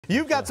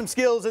You've got some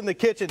skills in the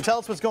kitchen. Tell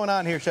us what's going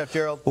on here, Chef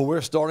Gerald. Well,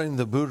 we're starting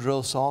the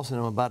Boudreaux sauce, and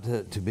I'm about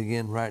to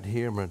begin right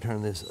here. I'm going to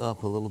turn this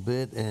up a little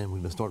bit, and we're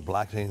going to start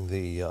blackening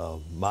the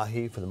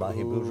Mahi for the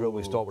Mahi Boudreaux.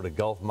 We start with a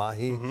Gulf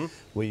Mahi.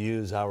 We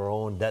use our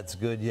own That's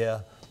Good,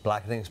 Yeah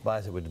blackening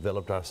spice that we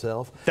developed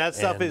ourselves. That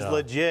stuff is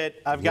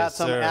legit. I've got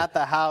some at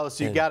the house.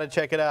 You got to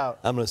check it out.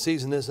 I'm going to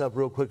season this up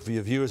real quick for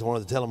your viewers. I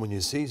wanted to tell them when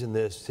you season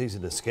this,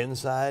 season the skin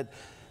side.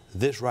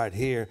 This right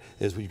here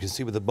is what you can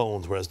see with the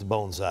bones, whereas the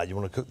bone side, you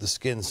want to cook the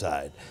skin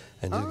side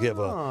and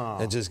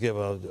just give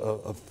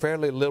a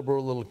fairly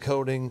liberal little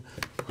coating,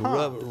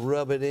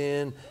 rub it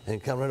in,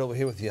 and come right over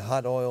here with your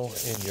hot oil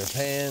in your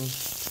pan.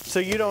 So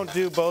you don't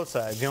do both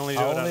sides. You only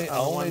do I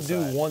only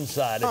do one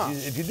side.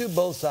 If you do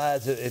both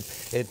sides,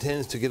 it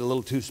tends to get a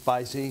little too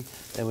spicy,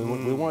 and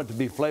we want it to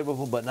be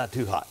flavorful but not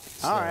too hot.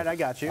 So, all right, I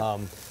got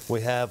you.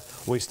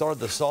 We started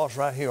the sauce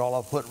right here. All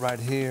I'll put right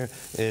here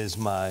is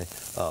my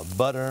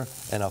butter,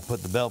 and I'll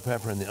put the bell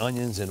pepper and the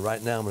onions. And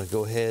right now I'm going to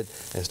go ahead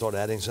and start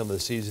adding some of the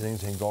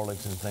seasonings and garlics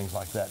and things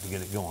like that to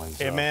get it going.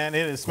 So, hey man,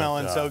 it is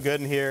smelling so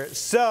good in here.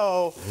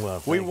 So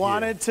we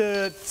wanted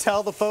to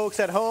tell the folks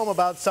at home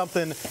about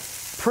something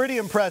pretty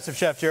impressive,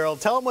 Chef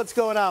Gerald. Tell them what's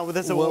going on with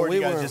this award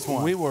you guys just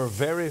won. We were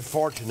very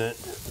fortunate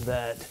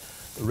that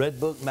Red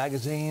Book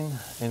magazine,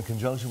 in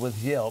conjunction with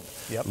Yelp,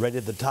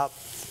 rated the top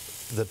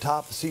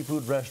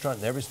seafood restaurant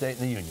in every state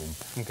in the union.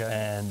 Okay.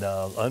 And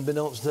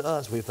unbeknownst to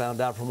us, we found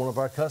out from one of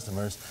our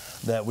customers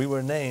that we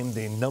were named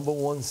the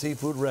 #1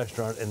 seafood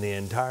restaurant in the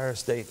entire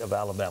state of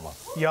Alabama.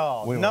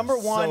 Y'all,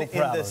 #1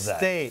 in the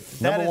state.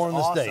 That is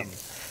awesome.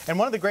 And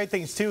one of the great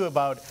things, too,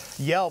 about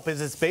Yelp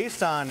is it's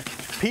based on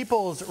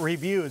people's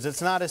reviews.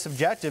 It's not as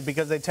subjective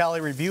because they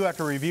tally review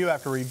after review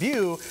after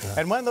review.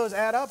 And when those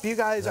add up, you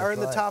guys are in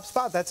the top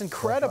spot. That's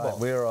incredible. That's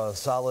right. We're a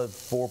solid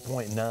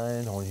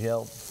 4.9 on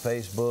Yelp,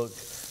 Facebook.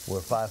 We're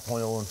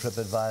 5.0 on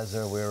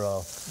TripAdvisor.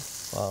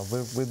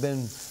 We've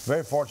been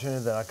very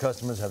fortunate that our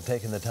customers have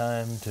taken the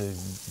time to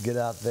get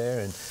out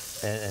there and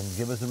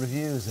give us the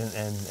reviews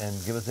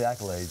and give us the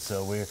accolades.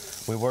 So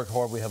we work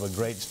hard. We have a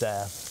great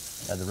staff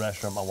at the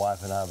restaurant. My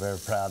wife and I are very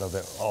proud of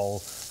it,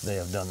 all they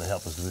have done to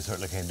help us, because we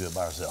certainly can't do it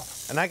by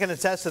ourselves. And I can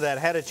attest to that.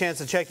 I had a chance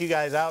to check you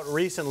guys out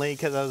recently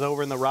because I was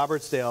over in the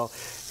Robertsdale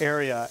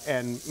area,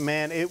 and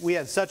man, we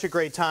had such a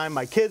great time.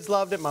 My kids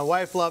loved it, my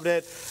wife loved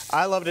it,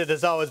 I loved it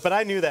as always, but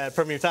I knew that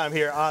from your time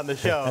here on the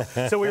show.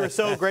 So we were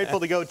so grateful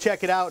to go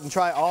check it out and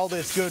try all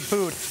this good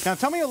food. Now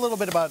tell me a little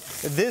bit about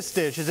this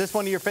dish. Is this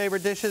one of your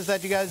favorite dishes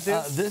that you guys do?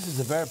 This is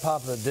a very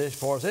popular dish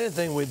for us.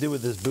 Anything we do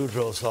with this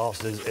Boudreaux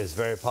sauce is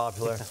very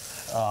popular.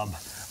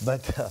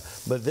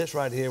 But this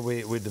right here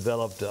we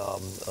developed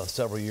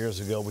several years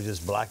ago. We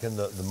just blackened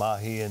the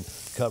Mahi and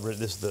cover it.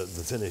 This is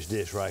the finished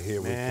dish right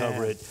here. Man. We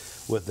cover it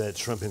with that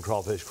shrimp and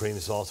crawfish cream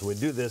sauce. And we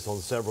do this on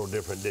several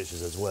different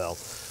dishes as well.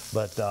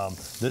 But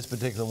this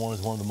particular one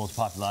is one of the most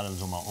popular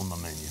items on my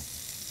menu.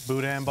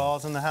 Boudin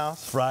balls in the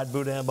house? Fried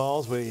boudin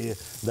balls.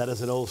 That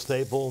is an old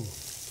staple.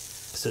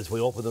 Since we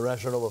opened the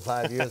restaurant over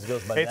 5 years ago,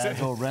 it's my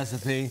national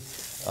recipe.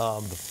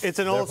 It's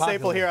an old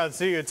staple here on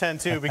Studio 10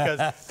 too,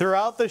 because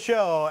throughout the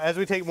show, as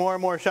we take more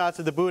and more shots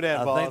of the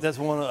boudin balls, I think that's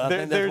one of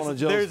Joe's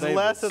there's favorites.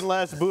 less and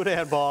less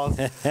boudin balls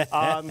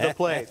on the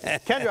plate.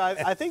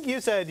 Kendra, I think you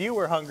said you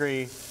were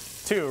hungry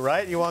too,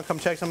 right? You want to come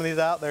check some of these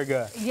out? They're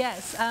good.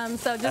 Yes.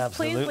 So just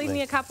please leave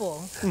me a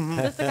couple.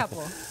 Just a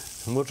couple.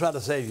 We'll try to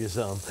save you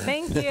some.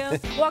 Thank you.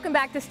 Welcome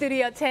back to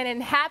Studio 10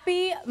 and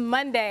happy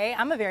Monday.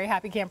 I'm a very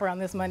happy camper on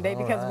this Monday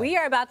because we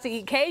are about to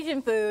eat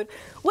Cajun food,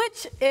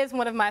 which is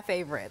one of my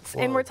favorites.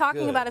 And we're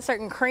talking about a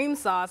certain cream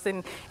sauce.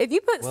 And if you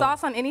put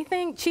sauce on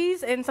anything,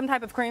 cheese and some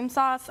type of cream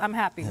sauce, I'm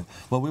happy.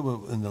 Well, we were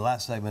in the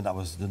last segment, I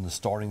was in the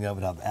starting of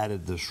it. I've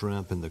added the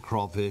shrimp and the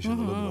crawfish and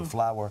a little bit of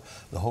flour.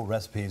 The whole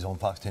recipe is on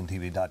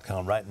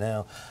fox10tv.com. Right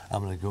now,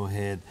 I'm going to go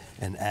ahead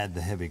and add the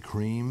heavy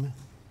cream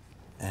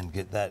and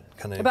get that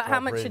kind of About how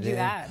much should you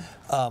add?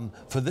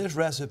 For this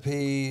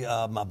recipe,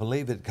 I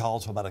believe it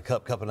calls for about a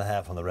cup and a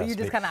half on the recipe. You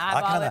just kind of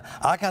eyeball it?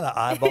 I kind of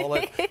eyeball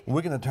it.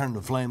 We're going to turn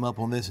the flame up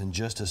on this in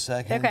just a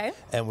second. Okay.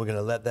 And we're going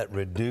to let that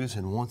reduce.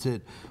 And once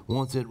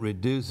it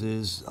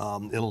reduces,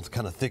 it'll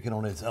kind of thicken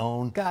on its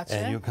own. Gotcha.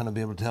 And you'll kind of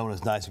be able to tell when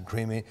it's nice and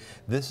creamy.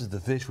 This is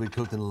the fish we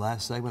cooked in the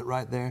last segment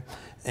right there.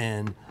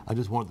 And I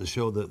just wanted to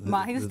show the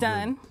Mahi's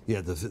done.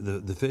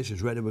 The fish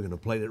is ready. We're going to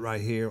plate it right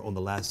here on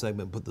the last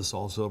segment, put the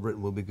sauce over it,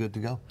 and we'll be good to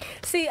go.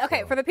 See,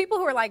 okay, for the people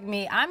who are like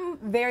me, I'm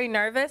very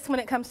nervous when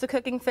it comes to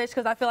cooking fish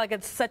because I feel like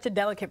it's such a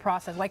delicate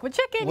process. Like with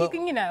chicken, you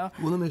can, Well,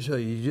 let me show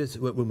you. You just,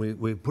 when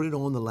we put it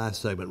on the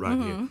last segment right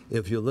here,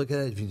 if you look at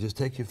it, if you just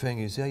take your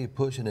finger, you see how you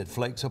push and it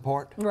flakes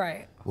apart?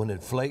 Right. When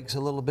it flakes a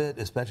little bit,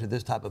 especially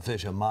this type of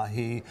fish, a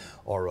Mahi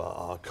or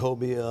a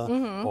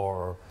cobia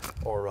or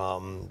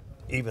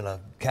even a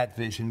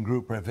catfish and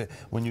grouper.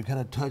 When you kind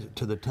of touch it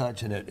to the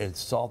touch and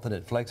it's soft and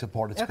it flakes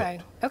apart, it's okay.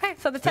 cooked. Okay,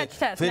 so the touch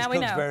test. Now we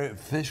know.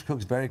 Fish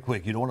cooks very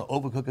quick. You don't want to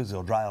overcook it;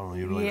 it'll dry out on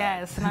you really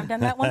Yes, and I've done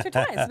that once or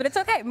twice, but it's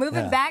okay.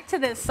 Moving back to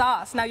this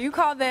sauce. Now you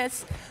call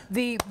this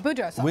the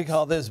Boudreaux sauce. We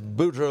call this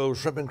Boudreaux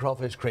shrimp and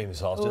crawfish cream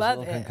sauce. Just Love a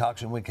little it.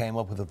 concoction we came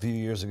up with a few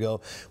years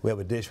ago. We have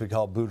a dish we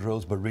call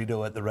Boudreaux's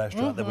burrito at the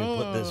restaurant that we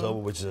put this over,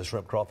 which is a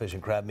shrimp, crawfish,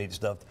 and crab meat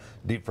stuffed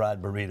deep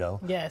fried burrito.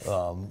 Yes.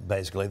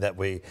 Basically, that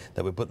we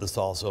put the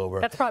sauce over.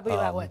 That's probably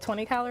about what,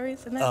 20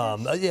 calories in that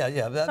dish?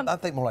 Yeah. I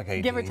think more like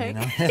 18. Give or take.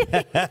 You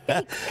know?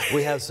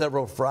 We have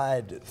several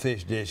fried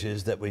fish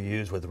dishes that we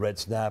use with red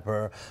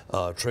snapper,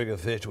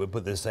 triggerfish. We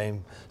put the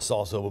same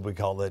sauce over. We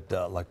call it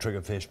like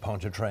triggerfish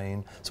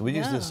pontchartrain. So we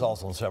use this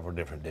sauce on several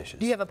different dishes.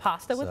 Do you have a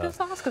pasta with this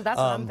sauce? Because that's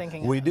what I'm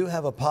thinking. We do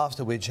have a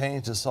pasta. We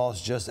changed the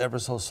sauce just ever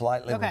so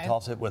slightly. Okay. We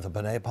toss it with a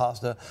penne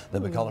pasta.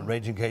 Then we call it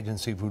Raging Cajun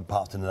seafood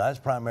pasta. And that's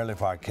primarily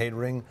for our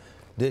catering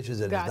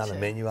dishes. It is not a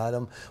menu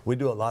item. We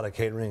do a lot of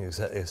catering,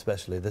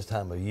 especially this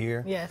time of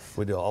year. Yes.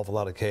 We do an awful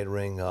lot of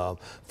catering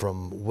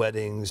from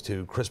weddings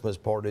to Christmas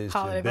parties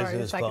Holiday to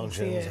business parties,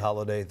 functions,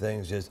 holiday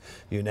things, just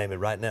you name it.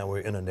 Right now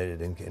we're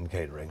inundated in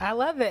catering. I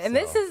love it. And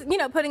this is, you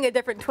know, putting a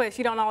different twist.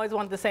 You don't always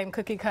want the same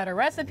cookie cutter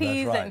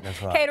recipes and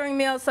catering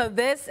meals. So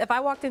this, if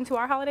I walked into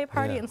our holiday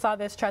party and saw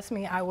this, trust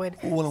me, I would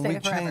Well, stay we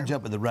there forever. change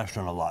up at the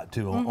restaurant a lot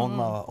too.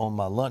 On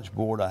my lunch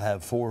board, I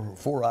have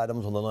four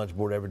items on the lunch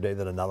board every day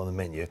that are not on the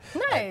menu.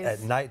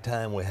 Nice. At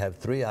nighttime, we have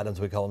 3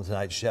 items. We call them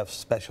tonight chef's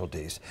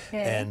specialties,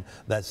 and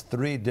that's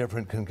 3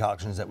 different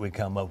concoctions that we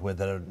come up with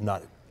that are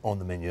not on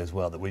the menu as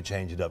well, that we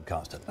change it up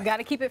constantly. Got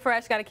to keep it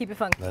fresh, got to keep it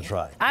funky. That's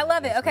right. I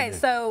love it. Yes, Okay,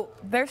 so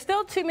there's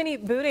still too many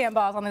boudin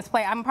balls on this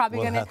plate. I'm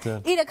probably going to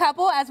eat a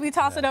couple as we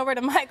toss it over to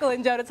Michael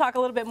and Joe to talk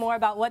a little bit more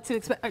about what to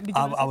expect.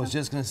 I was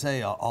just going to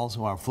say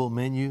also our full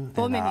menu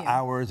and our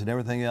hours and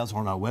everything else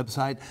on our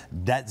website,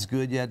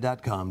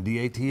 datsgoodyeah.com,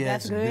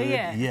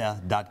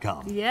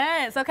 datsgoodyeah.com.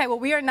 Yes. Okay, well,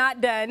 we are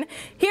not done.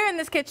 Here in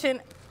this kitchen,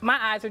 my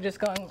eyes are just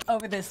going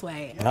over this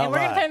way. And we're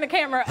going to turn the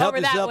camera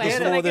over that way. Help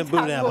yourself to more than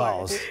boudin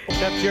balls.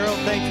 Chef Gerald,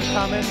 thanks for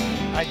coming.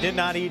 I did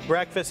not eat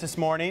breakfast this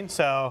morning,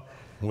 so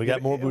we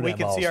got more boudin balls.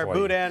 We can see our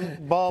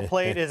boudin ball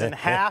plate is in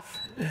half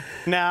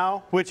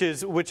now, which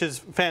is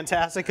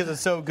fantastic because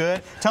it's so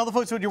good. Tell the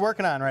folks what you're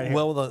working on right here.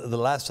 Well, the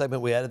last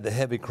segment we added the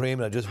heavy cream,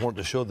 and I just wanted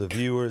to show the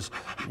viewers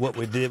what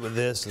we did with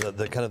this,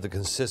 the kind of the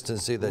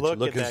consistency that you're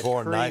looking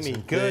for, nice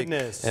and thick.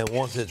 And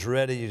once it's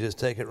ready, you just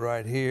take it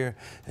right here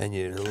and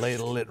you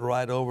ladle it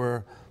right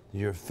over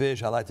your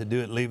fish. I like to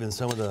do it leaving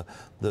some of the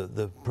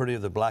pretty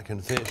of the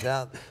blackened fish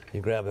out.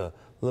 You grab a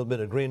little bit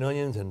of green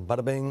onions and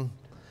bada bing.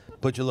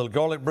 Put your little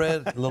garlic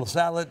bread, a little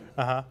salad.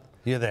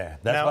 You're there.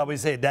 That's why we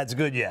say that's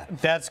good, yeah.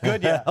 That's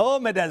good, yeah. Oh,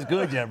 man, that's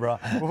good, yeah, bro.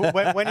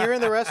 When you're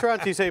in the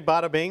restaurant, do you say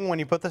bada bing when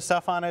you put the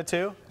stuff on it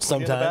too?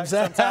 Sometimes.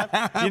 Sometimes.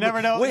 You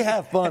never know. We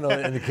have fun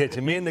in the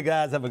kitchen. Me and the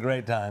guys have a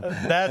great time.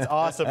 That's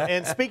awesome.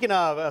 And speaking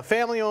of a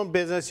family-owned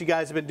business, you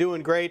guys have been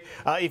doing great.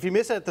 If you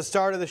missed it at the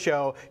start of the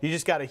show, you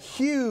just got a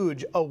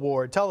huge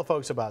award. Tell the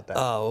folks about that.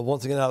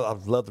 Once again,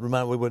 I'd love to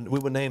remind we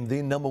were named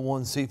the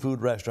 #1 seafood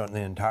restaurant in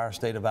the entire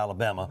state of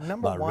Alabama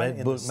by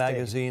Red Book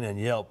Magazine and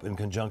Yelp in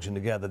conjunction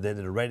together. They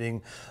did a rating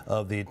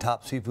of the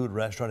top seafood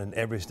restaurant in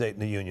every state in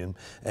the union,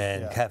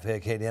 and Cafe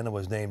Acadiana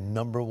was named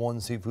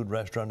 #1 seafood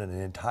restaurant in the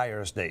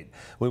entire state.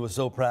 We were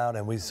so proud,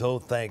 and we so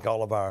thank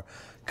all of our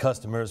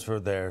customers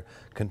for their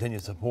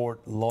continued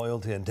support,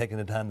 loyalty, and taking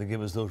the time to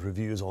give us those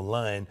reviews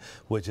online,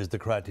 which is the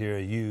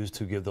criteria used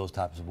to give those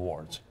types of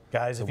awards.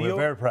 Guys, so we're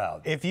very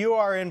proud. If you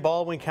are in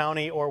Baldwin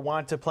County or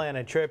want to plan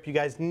a trip, you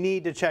guys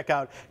need to check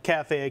out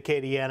Cafe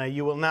Acadiana.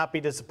 You will not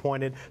be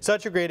disappointed.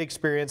 Such a great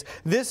experience.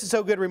 This is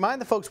so good. Remind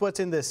the folks what's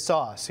in this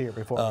sauce here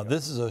before.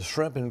 This is a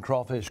shrimp and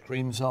crawfish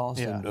cream sauce,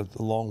 and,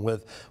 along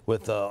with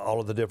all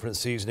of the different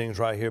seasonings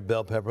right here,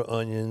 bell pepper,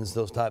 onions,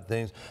 those type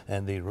things.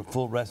 And the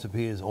full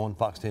recipe is on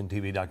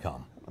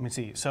fox10tv.com. Let me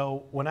see.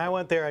 So when I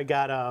went there, I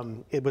got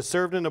it was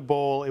served in a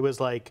bowl. It was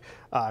like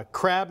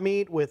crab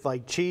meat with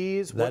like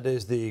cheese. That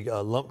is the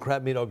lump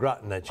crab meat au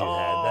gratin that you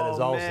had. That is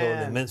also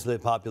an immensely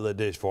popular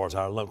dish for us.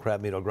 Our lump crab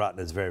meat au gratin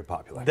is very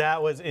popular.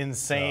 That was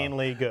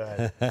insanely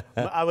good.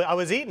 I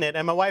was eating it,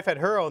 and my wife had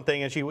her own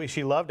thing, and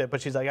she loved it.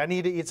 But she's like, I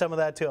need to eat some of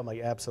that too. I'm like,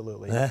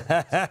 absolutely. You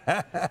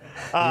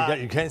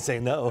can't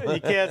say no.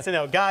 You can't say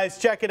no. Guys,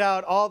 check it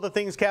out. All the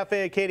things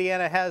Cafe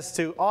Acadiana has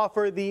to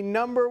offer. The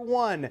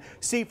 #1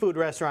 seafood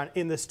restaurant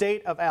in the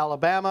state of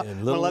Alabama.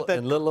 In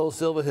little old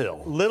Silver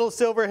Hill. Little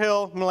Silver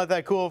Hill. I'm going to let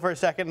that cool for a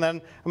second, and then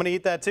I'm going to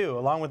eat that too,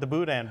 along with the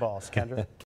boudin balls, Kendra.